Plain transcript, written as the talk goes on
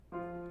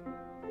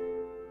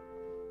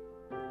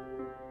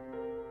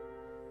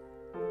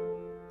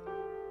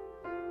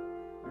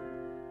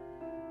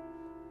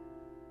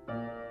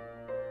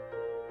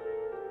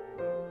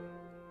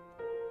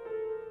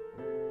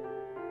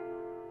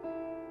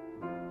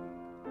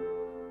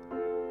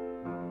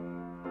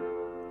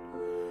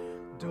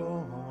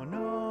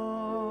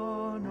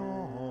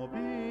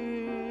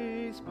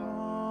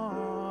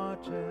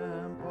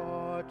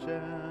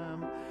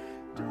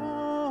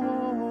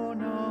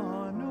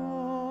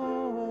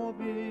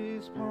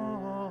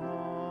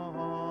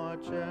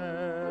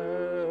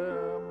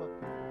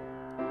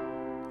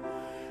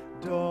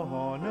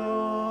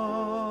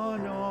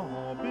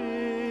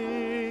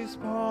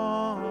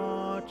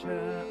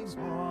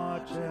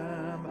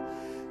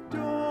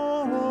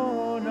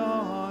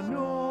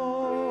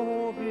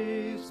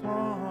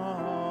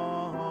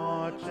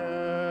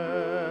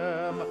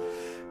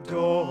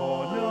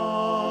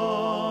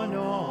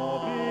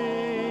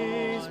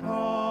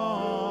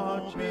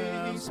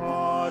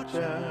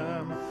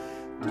pacem,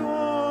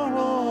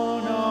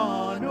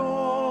 dona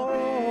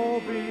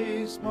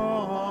nobis pacem.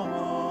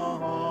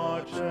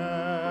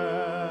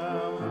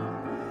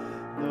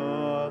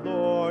 The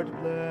Lord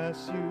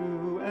bless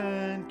you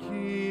and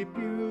keep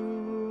you.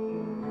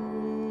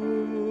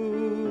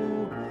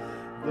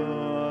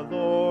 The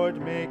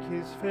Lord make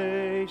his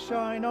face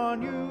shine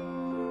on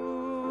you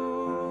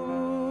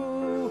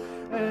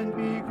and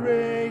be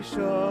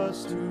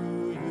gracious to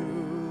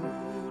you,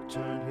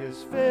 turn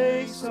his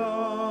face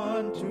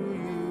unto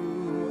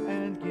you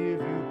and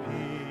give you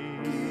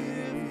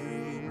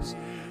peace.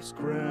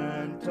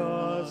 Grant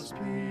us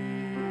peace.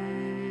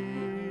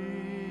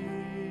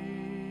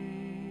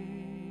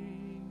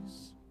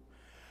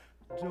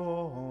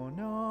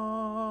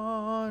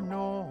 Dona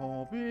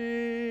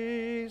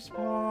nobis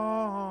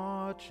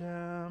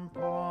pacem,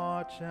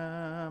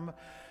 pacem,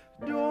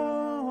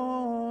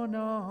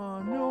 dona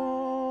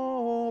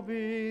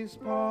nobis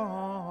pacem.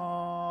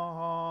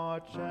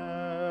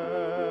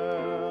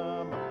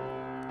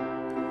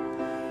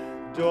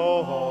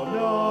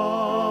 Dona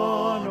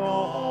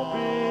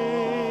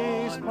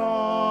nobis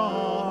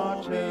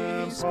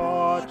pacem,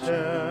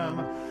 pacem,